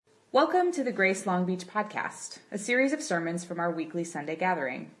Welcome to the Grace Long Beach podcast, a series of sermons from our weekly Sunday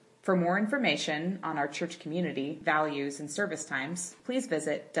gathering. For more information on our church community, values, and service times, please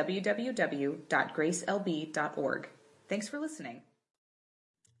visit www.gracelb.org. Thanks for listening.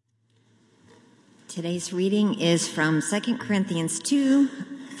 Today's reading is from 2 Corinthians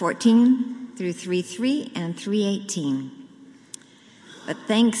 2:14 through 3:3 and 3:18. But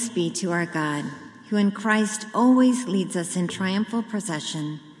thanks be to our God, who in Christ always leads us in triumphal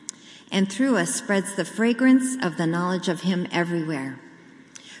procession, and through us spreads the fragrance of the knowledge of him everywhere.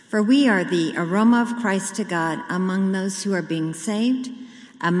 For we are the aroma of Christ to God among those who are being saved,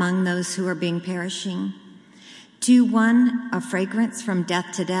 among those who are being perishing. To one, a fragrance from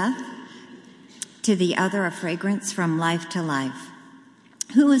death to death, to the other, a fragrance from life to life.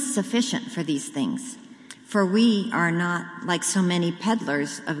 Who is sufficient for these things? For we are not like so many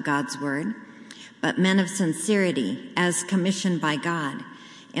peddlers of God's word, but men of sincerity, as commissioned by God.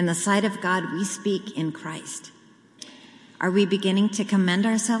 In the sight of God, we speak in Christ. Are we beginning to commend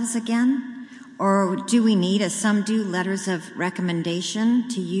ourselves again? Or do we need, as some do, letters of recommendation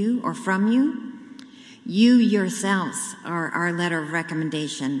to you or from you? You yourselves are our letter of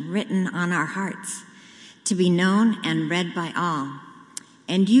recommendation, written on our hearts, to be known and read by all.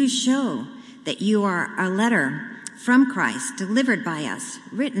 And you show that you are a letter from Christ, delivered by us,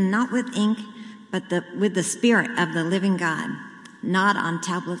 written not with ink, but with the Spirit of the living God, not on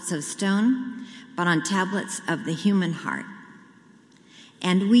tablets of stone, but on tablets of the human heart.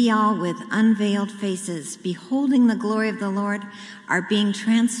 And we all, with unveiled faces, beholding the glory of the Lord, are being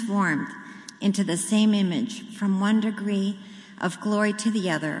transformed into the same image from one degree of glory to the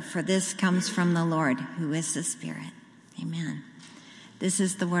other, for this comes from the Lord, who is the Spirit. Amen. This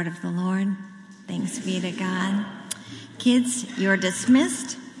is the word of the Lord. Thanks be to God. Kids, you're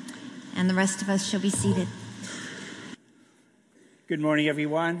dismissed, and the rest of us shall be seated. Good morning,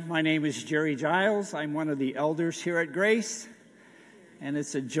 everyone. My name is Jerry Giles. I'm one of the elders here at Grace, and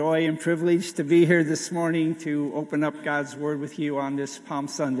it's a joy and privilege to be here this morning to open up God's Word with you on this Palm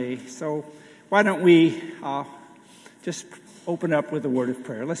Sunday. So why don't we just open up with a word of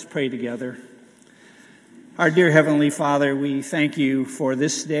prayer. Let's pray together. Our dear Heavenly Father, we thank you for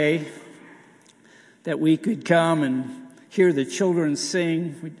this day, that we could come and hear the children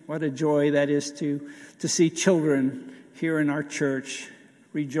sing. What a joy that is to see children here in our church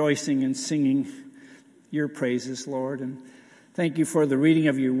rejoicing and singing your praises, Lord. And thank you for the reading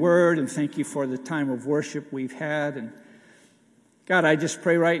of your word, and thank you for the time of worship we've had. And God, I just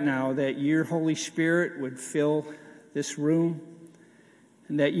pray right now that your Holy Spirit would fill this room,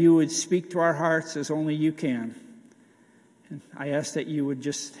 and that you would speak to our hearts as only you can. And I ask that you would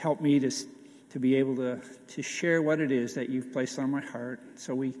just help me to be able to share what it is that you've placed on my heart.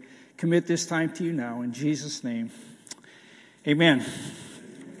 So we commit this time to you now, in Jesus' name. Amen.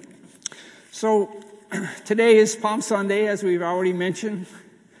 So today is Palm Sunday, as we've already mentioned,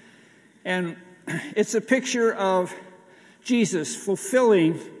 and it's a picture of Jesus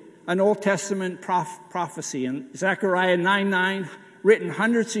fulfilling an Old Testament prophecy. In Zechariah 9:9, written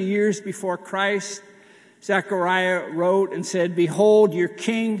hundreds of years before Christ, Zechariah wrote and said, "Behold your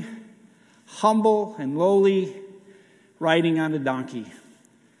king, humble and lowly, riding on a donkey."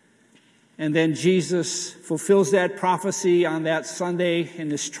 And then Jesus fulfills that prophecy on that Sunday in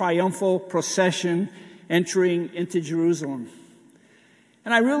this triumphal procession entering into Jerusalem.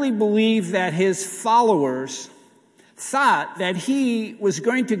 And I really believe that his followers thought that he was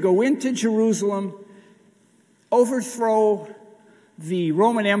going to go into Jerusalem, overthrow the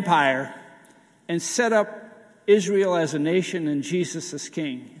Roman Empire, and set up Israel as a nation and Jesus as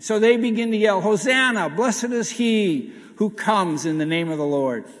king. So they begin to yell, "Hosanna, blessed is he who comes in the name of the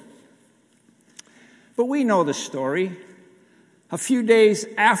Lord." But we know the story. A few days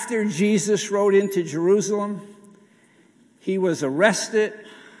after Jesus rode into Jerusalem, he was arrested,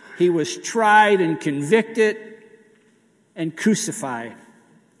 he was tried and convicted, and crucified,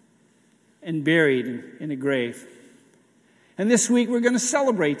 and buried in a grave. And this week we're going to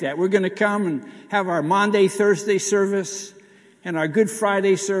celebrate that. We're going to come and have our Maundy, Thursday service and our Good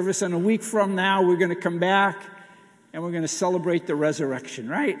Friday service. And a week from now we're going to come back and we're going to celebrate the resurrection,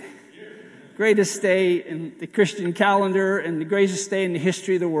 right? Greatest day in the Christian calendar and the greatest day in the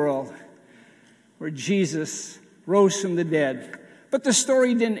history of the world, where Jesus rose from the dead. But the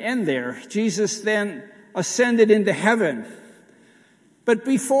story didn't end there. Jesus then ascended into heaven. But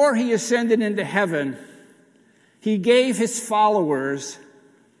before he ascended into heaven, he gave his followers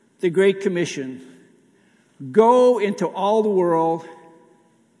the Great Commission. Go into all the world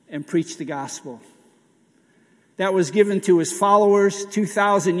and preach the gospel. That was given to his followers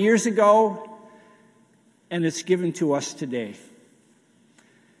 2,000 years ago, and it's given to us today.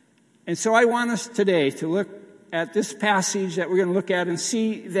 And so I want us today to look at this passage that we're going to look at and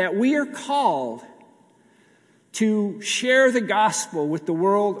see that we are called to share the gospel with the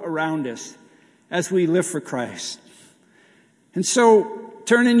world around us as we live for Christ. And so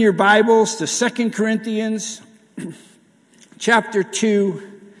turn in your Bibles to 2 Corinthians chapter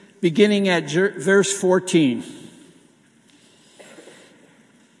 2, beginning at verse 14.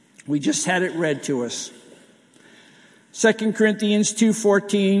 We just had it read to us. 2 Corinthians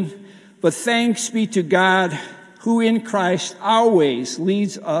 2:14, but thanks be to God who in Christ always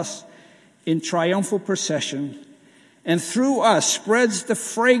leads us in triumphal procession, and through us spreads the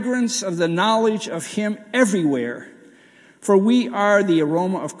fragrance of the knowledge of him everywhere. For we are the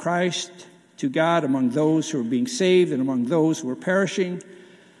aroma of Christ to God among those who are being saved and among those who are perishing.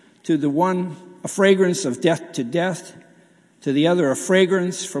 To the one, a fragrance of death to death, to the other, a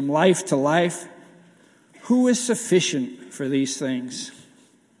fragrance from life to life. Who is sufficient for these things?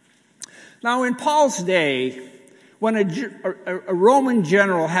 Now, in Paul's day, when a Roman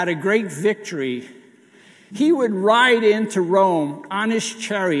general had a great victory, he would ride into Rome on his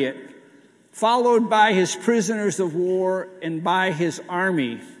chariot, followed by his prisoners of war and by his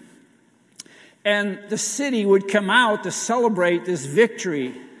army. And the city would come out to celebrate this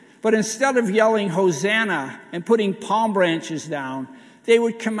victory. But instead of yelling Hosanna and putting palm branches down, they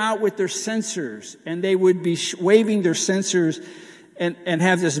would come out with their censers, and they would be waving their censers and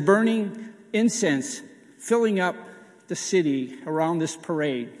have this burning incense filling up the city around this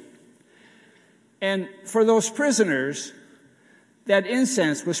parade. And for those prisoners, that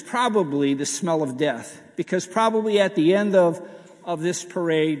incense was probably the smell of death, because probably at the end of this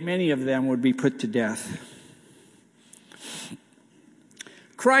parade, many of them would be put to death.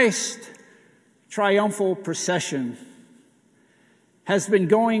 Christ's triumphal procession has been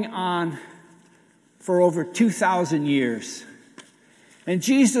going on for over 2,000 years. And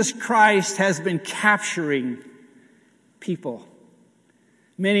Jesus Christ has been capturing people.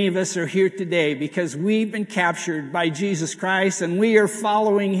 Many of us are here today because we've been captured by Jesus Christ, and we are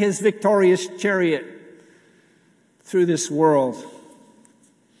following his victorious chariot through this world.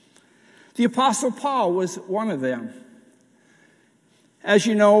 The Apostle Paul was one of them. As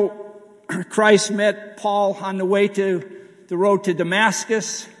you know, Christ met Paul on the way to the road to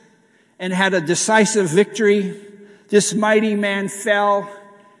Damascus and had a decisive victory. This mighty man fell.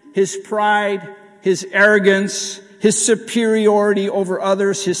 His pride, his arrogance, his superiority over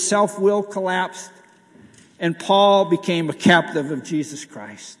others, his self-will collapsed, and Paul became a captive of Jesus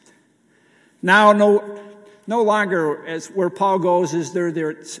Christ. Now, no longer, as where Paul goes, is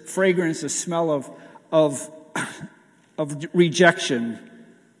there fragrance, a smell of rejection,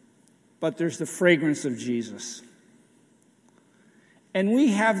 but there's the fragrance of Jesus. And we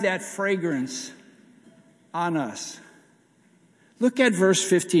have that fragrance on us. Look at verse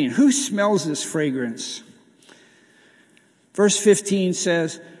 15. Who smells this fragrance? Verse 15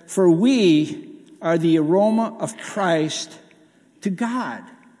 says, for we are the aroma of Christ to God.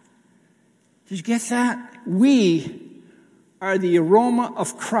 Did you get that? We are the aroma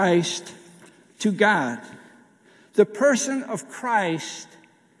of Christ to God. The person of Christ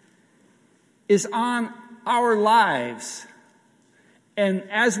is on our lives. And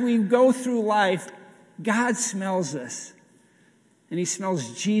as we go through life, God smells us. And he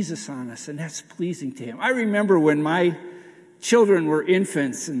smells Jesus on us, and that's pleasing to him. I remember when my children were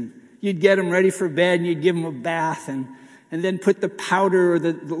infants, and you'd get them ready for bed, and you'd give them a bath, and then put the powder or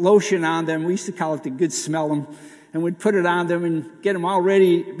the lotion on them. We used to call it the good smell them. And we'd put it on them and get them all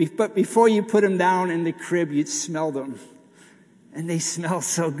ready. But before you put them down in the crib, you'd smell them. And they smell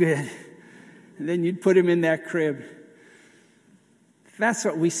so good. And then you'd put them in that crib. That's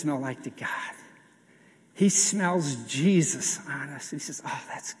what we smell like to God. He smells Jesus on us. He says, oh,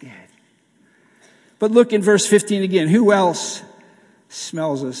 that's good. But look in verse 15 again. Who else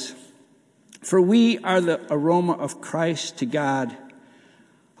smells us? For we are the aroma of Christ to God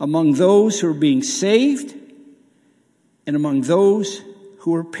among those who are being saved and among those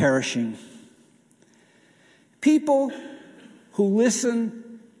who are perishing. People who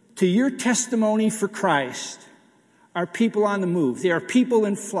listen to your testimony for Christ are people on the move. They are people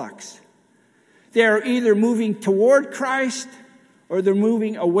in flux. They are either moving toward Christ or they're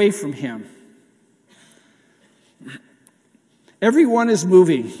moving away from him. Everyone is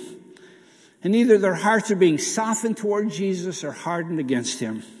moving. And either their hearts are being softened toward Jesus or hardened against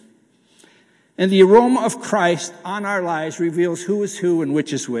him. And the aroma of Christ on our lives reveals who is who and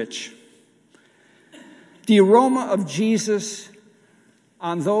which is which. The aroma of Jesus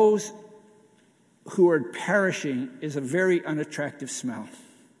on those who are perishing is a very unattractive smell.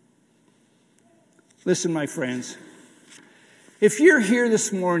 Listen, my friends. If you're here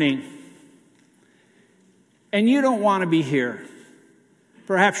this morning and you don't want to be here,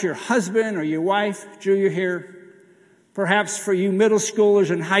 perhaps your husband or your wife drew you here, perhaps for you middle schoolers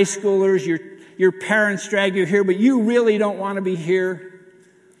and high schoolers, your parents drag you here, but you really don't want to be here,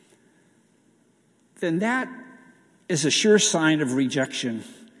 then that is a sure sign of rejection.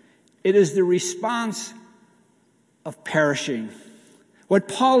 It is the response of perishing. What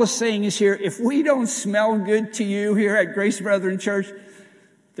Paul is saying is here, if we don't smell good to you here at Grace Brethren Church,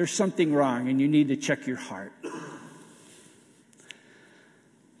 there's something wrong and you need to check your heart.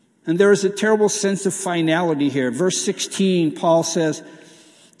 And there is a terrible sense of finality here. Verse 16, Paul says,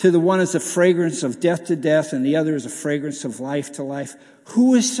 to the one is a fragrance of death to death, and the other is a fragrance of life to life.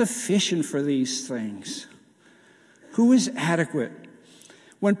 Who is sufficient for these things? Who is adequate?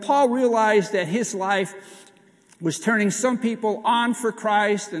 When Paul realized that his life was turning some people on for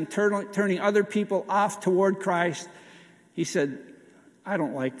Christ and turning other people off toward Christ, he said, I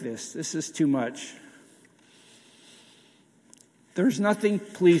don't like this. This is too much. There's nothing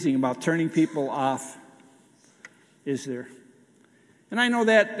pleasing about turning people off, is there? And I know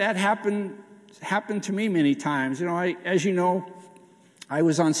that happened to me many times. As you know, I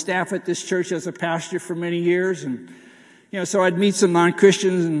was on staff at this church as a pastor for many years, and so I'd meet some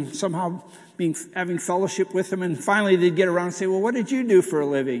non-Christians and somehow having fellowship with them, and finally they'd get around and say, well, what did you do for a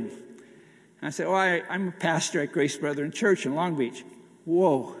living? And I said, I'm a pastor at Grace Brethren Church in Long Beach.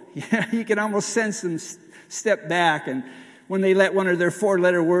 Whoa. Yeah, you can almost sense them step back, and when they let one of their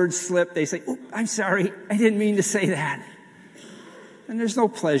 4-letter words slip, they say, I'm sorry, I didn't mean to say that. And there's no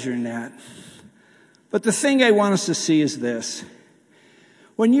pleasure in that. But the thing I want us to see is this.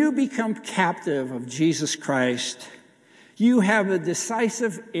 When you become captive of Jesus Christ, you have a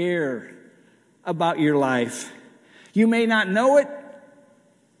decisive air about your life. You may not know it,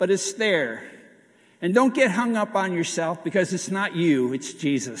 but it's there. And don't get hung up on yourself, because it's not you, it's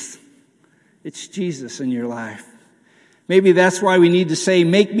Jesus. It's Jesus in your life. Maybe that's why we need to say,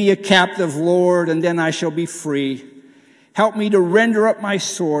 make me a captive, Lord, and then I shall be free. Help me to render up my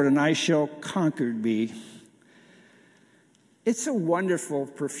sword, and I shall conquered be. It's a wonderful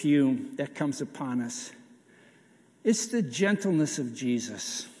perfume that comes upon us. It's the gentleness of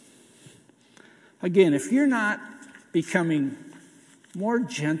Jesus. Again, if you're not becoming more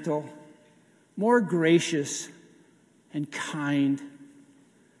gentle, more gracious, and kind,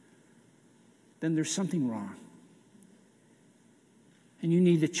 then there's something wrong. And you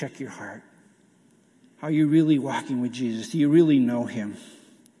need to check your heart. Are you really walking with Jesus? Do you really know him?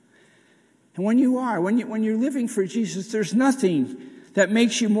 And when you are, when you're living for Jesus, there's nothing that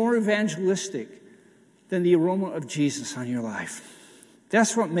makes you more evangelistic than the aroma of Jesus on your life.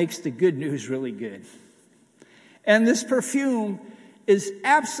 That's what makes the good news really good. And this perfume is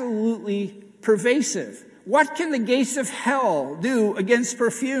absolutely pervasive. What can the gates of hell do against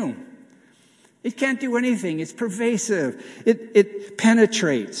perfume? It can't do anything. It's pervasive. It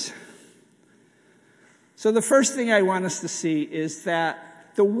penetrates. So the first thing I want us to see is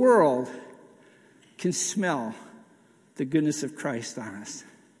that the world can smell the goodness of Christ on us.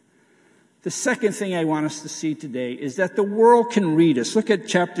 The second thing I want us to see today is that the world can read us. Look at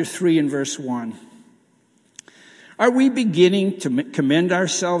chapter 3 and verse 1. Are we beginning to commend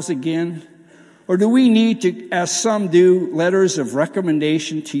ourselves again? Or do we need to, as some do, letters of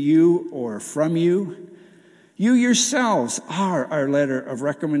recommendation to you or from you? You yourselves are our letter of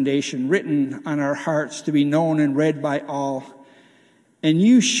recommendation, written on our hearts to be known and read by all. And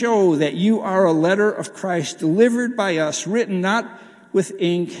you show that you are a letter of Christ, delivered by us, written not with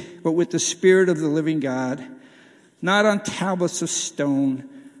ink, but with the Spirit of the living God, not on tablets of stone,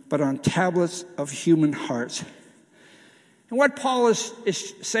 but on tablets of human hearts. And what Paul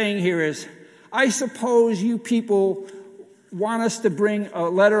is saying here is, I suppose you people want us to bring a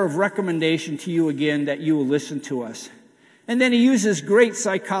letter of recommendation to you again, that you will listen to us. And then he uses great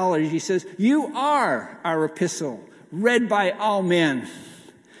psychology. He says, you are our epistle, read by all men.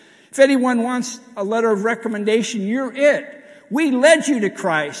 If anyone wants a letter of recommendation, you're it. We led you to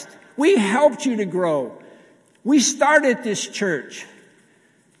Christ. We helped you to grow. We started this church.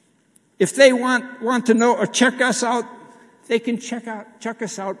 If they want to know or check us out, they can check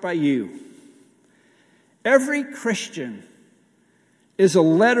us out by you. Every Christian is a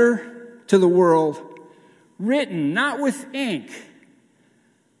letter to the world, written not with ink,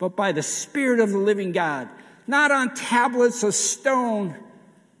 but by the Spirit of the living God, not on tablets of stone,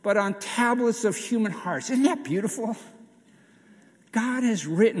 but on tablets of human hearts. Isn't that beautiful? God has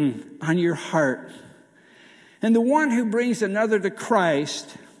written on your heart. And the one who brings another to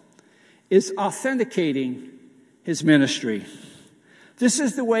Christ is authenticating his ministry. This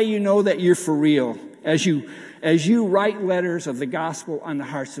is the way you know that you're for real. as you write letters of the gospel on the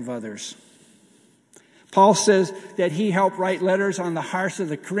hearts of others. Paul says that he helped write letters on the hearts of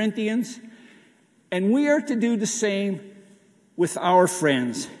the Corinthians, and we are to do the same with our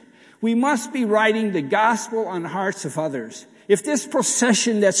friends. We must be writing the gospel on the hearts of others. If this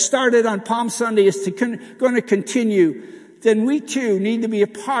procession that started on Palm Sunday is going to continue, then we too need to be a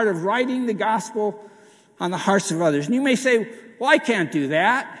part of writing the gospel on the hearts of others. And you may say, well, I can't do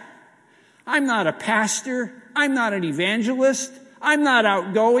that. I'm not a pastor. I'm not an evangelist. I'm not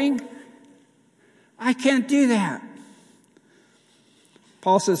outgoing. I can't do that.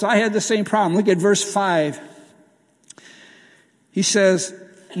 Paul says, I had the same problem. Look at verse 5. He says,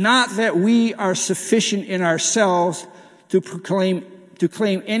 not that we are sufficient in ourselves to claim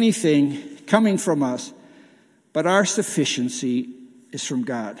anything coming from us, but our sufficiency is from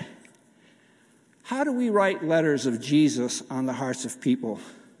God. How do we write letters of Jesus on the hearts of people?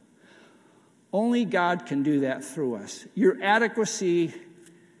 Only God can do that through us. Your adequacy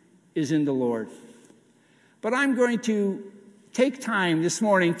is in the Lord. But I'm going to take time this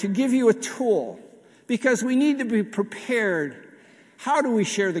morning to give you a tool, because we need to be prepared. How do we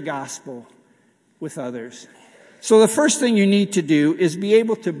share the gospel with others? So the first thing you need to do is be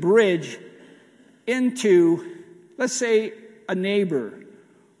able to bridge into, let's say, a neighbor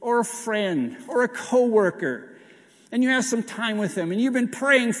or a friend or a coworker, and you have some time with them and you've been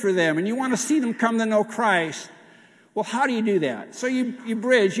praying for them and you want to see them come to know Christ. Well, how do you do that? So you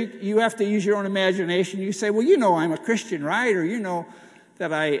bridge. You have to use your own imagination. You say, well, you know I'm a Christian, right? Or you know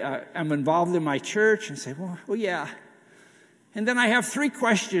that I am involved in my church. And say, well, yeah. And then I have 3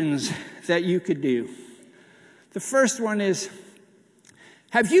 questions that you could do. The first one is,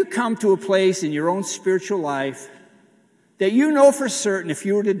 have you come to a place in your own spiritual life that you know for certain if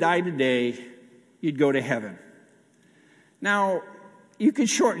you were to die today, you'd go to heaven? Now, you can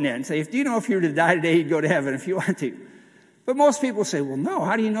shorten that and say, do you know if you were to die today, you'd go to heaven if you want to? But most people say, well, no,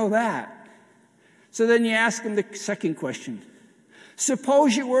 how do you know that? So then you ask them the second question.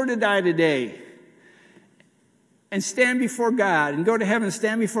 Suppose you were to die today and stand before God and go to heaven and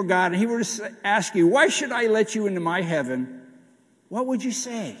stand before God, and he were to ask you, why should I let you into my heaven? What would you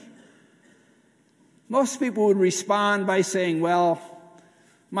say? Most people would respond by saying, well,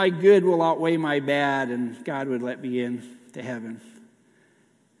 my good will outweigh my bad, and God would let me in to heaven.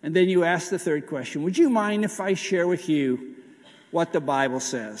 And then you ask the third question, would you mind if I share with you what the Bible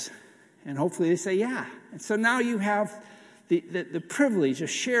says? And hopefully they say, yeah. And so now you have the privilege of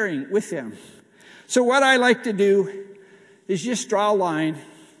sharing with them. So what I like to do is just draw a line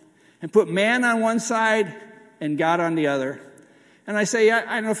and put man on one side and God on the other. And I say, I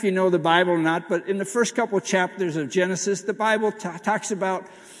don't know if you know the Bible or not, but in the first couple of chapters of Genesis, the Bible talks about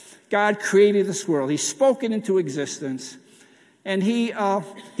God created this world. He spoke it into existence. And he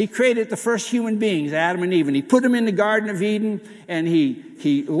created the first human beings, Adam and Eve. And he put them in the Garden of Eden, and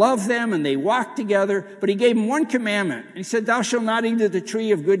he loved them, and they walked together. But he gave them one commandment. And he said, thou shalt not eat of the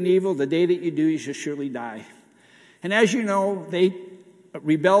tree of good and evil. The day that you do, you shall surely die. And as you know, they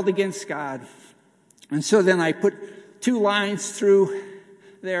rebelled against God. And so then I put 2 lines through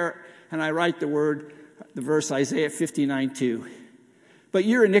there, and I write the verse Isaiah 59:2. But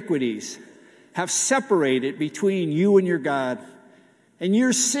your iniquities have separated between you and your God, and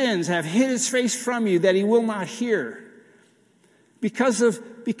your sins have hid his face from you that he will not hear. Because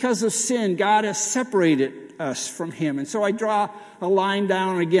of sin, God has separated us from him. And so I draw a line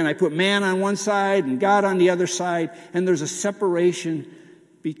down, and again, I put man on one side and God on the other side, and there's a separation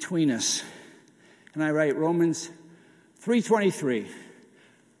between us. And I write Romans 3:23,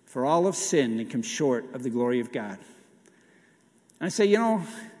 for all have sinned and come short of the glory of God. And I say,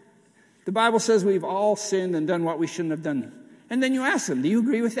 the Bible says we've all sinned and done what we shouldn't have done. And then you ask them, do you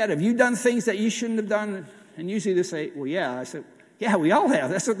agree with that? Have you done things that you shouldn't have done? And usually they say, well, yeah. I said, yeah, we all have.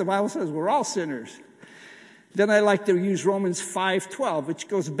 That's what the Bible says. We're all sinners. Then I like to use Romans 5:12, which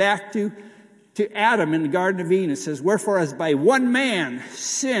goes back to Adam in the Garden of Eden. It says, wherefore as by one man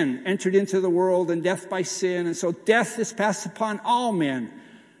sin entered into the world, and death by sin, and so death is passed upon all men,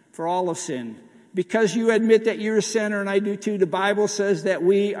 for all have sinned. Because you admit that you're a sinner, and I do too, the Bible says that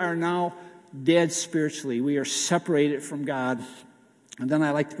we are now dead spiritually. We are separated from God. And then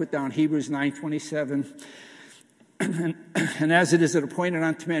I like to put down Hebrews 9:27. And as it is appointed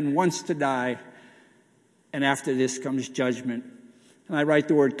unto men once to die, and after this comes judgment. And I write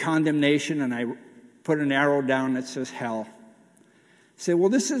the word condemnation, and I put an arrow down that says hell. Say, well,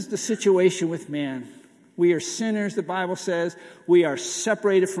 this is the situation with man. We are sinners, the Bible says. We are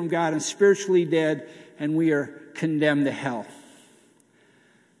separated from God and spiritually dead, and we are condemned to hell.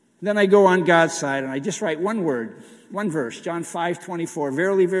 Then I go on God's side and I just write one word, one verse, John 5:24.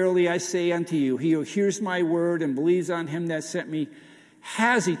 Verily, verily, I say unto you, he who hears my word and believes on him that sent me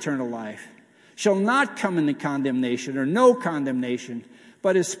has eternal life, shall not come into condemnation or no condemnation,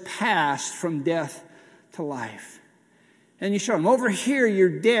 but is passed from death to life. And you show them, over here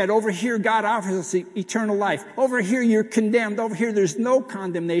you're dead. Over here God offers us eternal life. Over here you're condemned. Over here there's no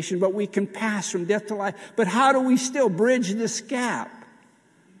condemnation, but we can pass from death to life. But how do we still bridge this gap?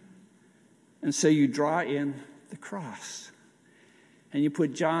 And so you draw in the cross. And you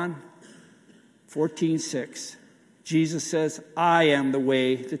put John 14:6. Jesus says, I am the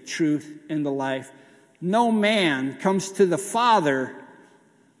way, the truth, and the life. No man comes to the Father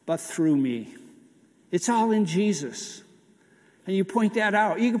but through me. It's all in Jesus. And you point that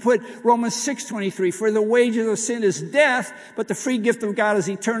out. You can put Romans 6:23, for the wages of sin is death, but the free gift of God is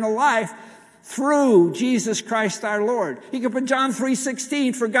eternal life through Jesus Christ our Lord. You can put John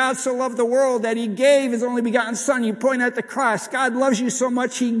 3:16, for God so loved the world that he gave his only begotten Son. You point at the cross. God loves you so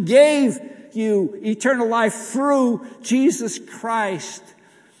much he gave you eternal life through Jesus Christ.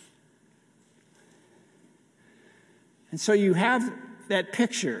 And so you have that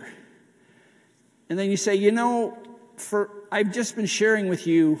picture. And then you say, I've just been sharing with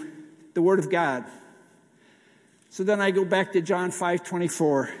you the Word of God. So then I go back to John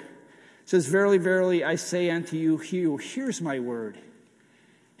 5:24. It says, verily, verily, I say unto you, he who hears my word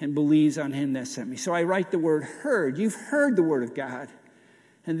and believes on him that sent me. So I write the word heard. You've heard the Word of God.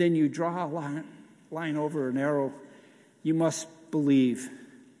 And then you draw a line over an arrow. You must believe.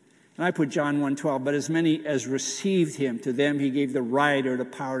 And I put John 1:12, but as many as received him, to them he gave the right or the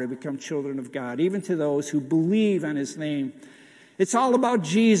power to become children of God, even to those who believe on his name. It's all about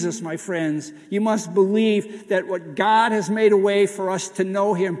Jesus, my friends. You must believe that what God has made a way for us to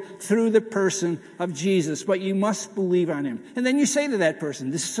know him through the person of Jesus, but you must believe on him. And then you say to that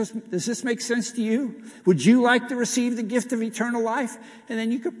person, does this make sense to you? Would you like to receive the gift of eternal life? And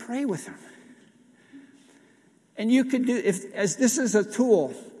then you could pray with them. And you could do, as this is a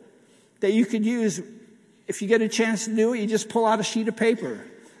tool that you could use, if you get a chance to do it, you just pull out a sheet of paper.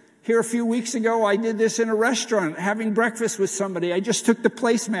 Here a few weeks ago, I did this in a restaurant, having breakfast with somebody. I just took the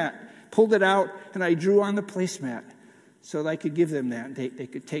placemat, pulled it out, and I drew on the placemat so that I could give them that, and they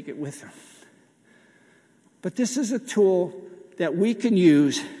could take it with them. But this is a tool that we can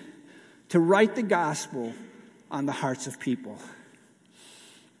use to write the gospel on the hearts of people.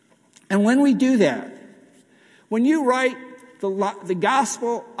 And when we do that, when you write the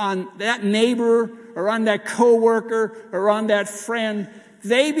gospel on that neighbor or on that coworker or on that friend,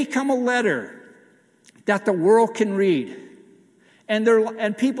 they become a letter that the world can read.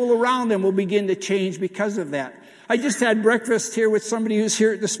 And people around them will begin to change because of that. I just had breakfast here with somebody who's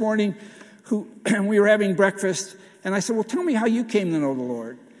here this morning, and we were having breakfast, and I said, well, tell me how you came to know the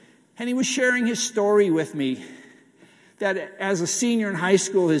Lord. And he was sharing his story with me, that as a senior in high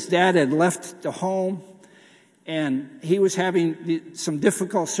school, his dad had left the home, and he was having some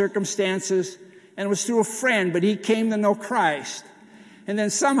difficult circumstances, and it was through a friend, but he came to know Christ. And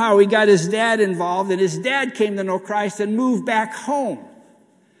then somehow he got his dad involved, and his dad came to know Christ and moved back home.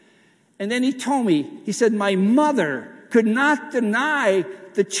 And then he told me, he said, my mother could not deny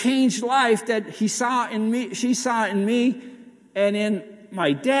the changed life that she saw in me and in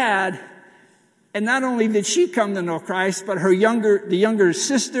my dad. And not only did she come to know Christ, but the younger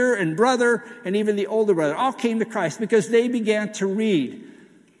sister and brother, and even the older brother, all came to Christ because they began to read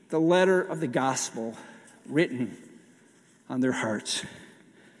the letter of the gospel written on their hearts.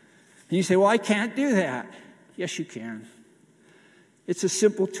 And you say, well, I can't do that. Yes, you can. It's a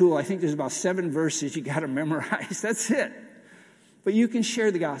simple tool. I think there's about 7 verses you got to memorize. That's it. But you can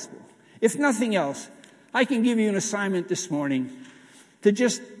share the gospel. If nothing else, I can give you an assignment this morning to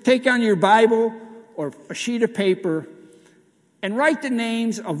just take on your Bible or a sheet of paper and write the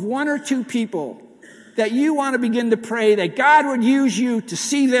names of 1 or 2 people that you want to begin to pray that God would use you to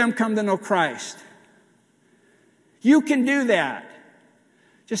see them come to know Christ. You can do that.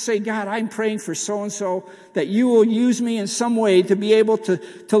 Just say, God, I'm praying for so-and-so that you will use me in some way to be able to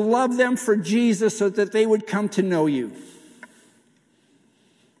love them for Jesus so that they would come to know you.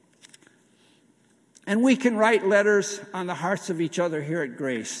 And we can write letters on the hearts of each other here at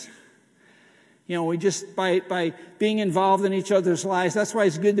Grace. We just, by being involved in each other's lives, that's why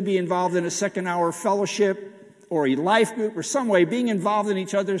it's good to be involved in a second hour fellowship or a life group or some way, being involved in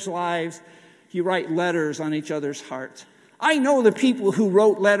each other's lives. You write letters on each other's hearts. I know the people who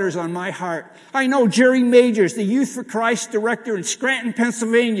wrote letters on my heart. I know Jerry Majors, the Youth for Christ director in Scranton,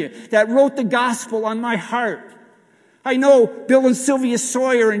 Pennsylvania, that wrote the gospel on my heart. I know Bill and Sylvia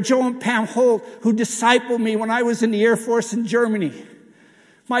Sawyer and Joe and Pam Holt, who discipled me when I was in the Air Force in Germany.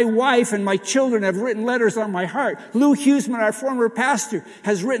 My wife and my children have written letters on my heart. Lou Huseman, our former pastor,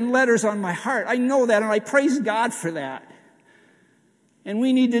 has written letters on my heart. I know that, and I praise God for that. And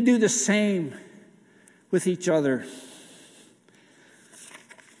we need to do the same with each other.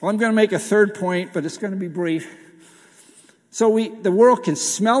 Well, I'm going to make a third point, but it's going to be brief. So the world can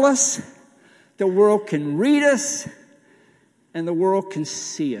smell us, the world can read us, and the world can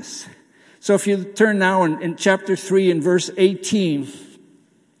see us. So if you turn now in chapter 3 and verse 18,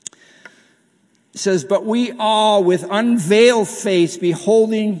 it says, but we all with unveiled face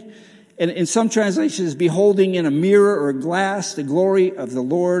beholding, and in some translations, beholding in a mirror or a glass the glory of the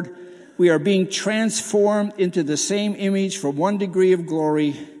Lord, we are being transformed into the same image from one degree of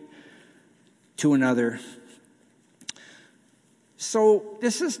glory to another. So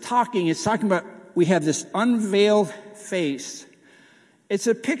it's talking about we have this unveiled face. It's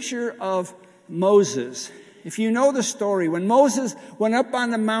a picture of Moses. If you know the story, when Moses went up on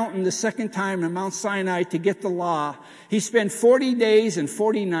the mountain the second time on Mount Sinai to get the law, he spent 40 days and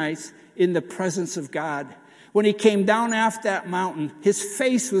 40 nights in the presence of God. When he came down off that mountain, his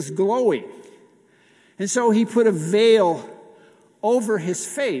face was glowing. And so he put a veil over his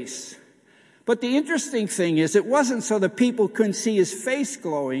face. But the interesting thing is, it wasn't so that people couldn't see his face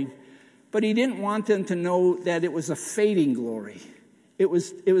glowing, but he didn't want them to know that it was a fading glory. It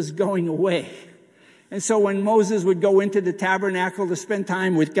was going away. And so when Moses would go into the tabernacle to spend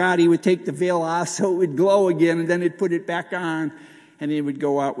time with God, he would take the veil off so it would glow again, and then he'd put it back on, and he would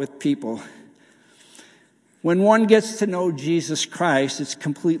go out with people. When one gets to know Jesus Christ, it's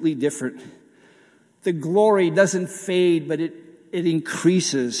completely different. The glory doesn't fade, but it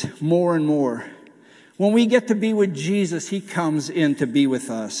increases more and more. When we get to be with Jesus, he comes in to be with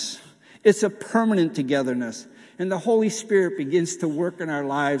us. It's a permanent togetherness. And the Holy Spirit begins to work in our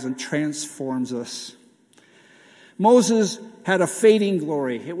lives and transforms us. Moses had a fading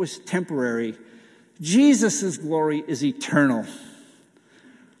glory. It was temporary. Jesus' glory is eternal.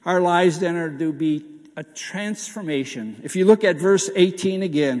 Our lives then are to be a transformation. If you look at verse 18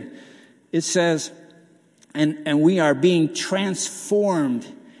 again, it says, and we are being transformed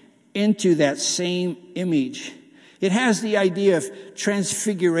into that same image. It has the idea of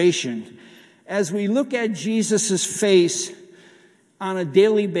transfiguration. As we look at Jesus' face on a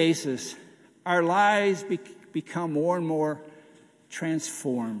daily basis, our lives become more and more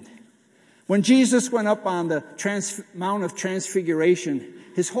transformed. When Jesus went up on the Mount of Transfiguration,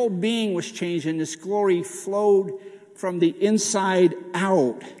 his whole being was changed, and this glory flowed from the inside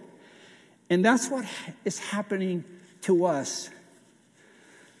out. And that's what is happening to us.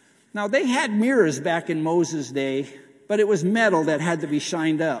 Now, they had mirrors back in Moses' day, but it was metal that had to be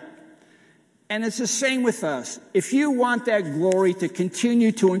shined up. And it's the same with us. If you want that glory to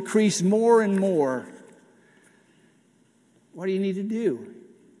continue to increase more and more, what do you need to do?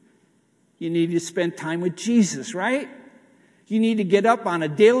 You need to spend time with Jesus, right? You need to get up on a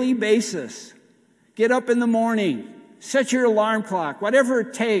daily basis. Get up in the morning. Set your alarm clock, whatever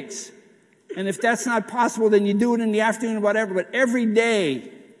it takes. And if that's not possible, then you do it in the afternoon or whatever. But every day,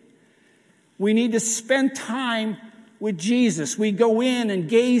 we need to spend time with Jesus. We go in and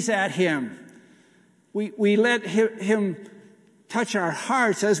gaze at him. We let him touch our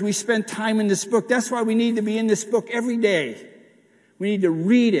hearts as we spend time in this book. That's why we need to be in this book every day. We need to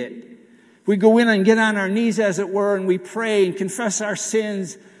read it. We go in and get on our knees, as it were, and we pray and confess our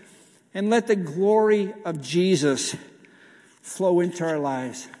sins and let the glory of Jesus flow into our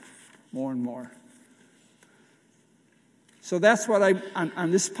lives more and more. So that's what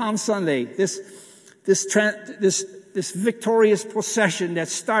on this Palm Sunday, this victorious procession that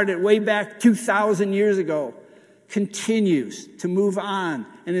started way back 2,000 years ago continues to move on,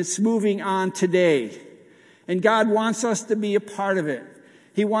 and it's moving on today. And God wants us to be a part of it.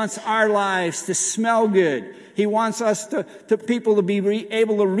 He wants our lives to smell good. He wants us to people to be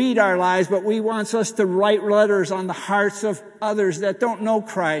able to read our lives, but he wants us to write letters on the hearts of others that don't know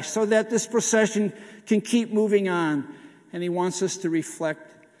Christ so that this procession can keep moving on. And he wants us to reflect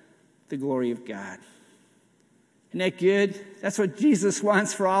the glory of God. Isn't that good? That's what Jesus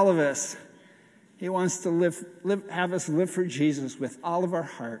wants for all of us. He wants to have us live for Jesus with all of our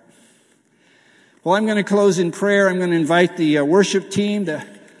heart. Well, I'm going to close in prayer. I'm going to invite the worship team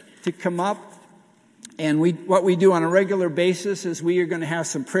to come up. And what we do on a regular basis is we are going to have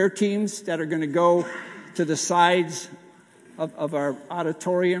some prayer teams that are going to go to the sides of our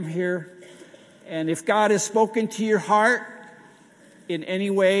auditorium here. And if God has spoken to your heart in any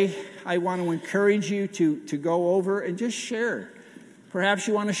way, I want to encourage you to go over and just share. Perhaps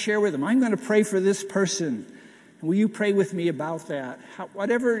you want to share with them. I'm going to pray for this person. Will you pray with me about that?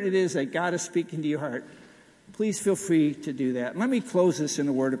 Whatever it is that God is speaking to your heart, please feel free to do that. Let me close this in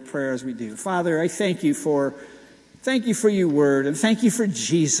a word of prayer as we do. Father, I thank you for your word, and thank you for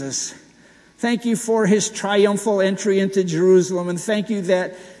Jesus. Thank you for his triumphal entry into Jerusalem, and thank you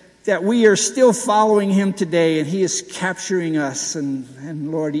that we are still following him today, and he is capturing us.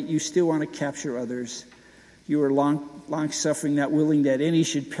 And Lord, you still want to capture others. You are long-suffering, not willing that any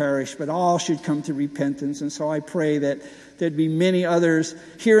should perish, but all should come to repentance. And so I pray that there'd be many others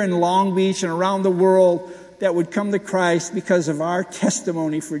here in Long Beach and around the world that would come to Christ because of our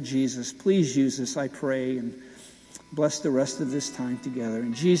testimony for Jesus. Please use us, I pray, and bless the rest of this time together.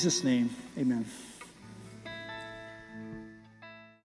 In Jesus' name, amen.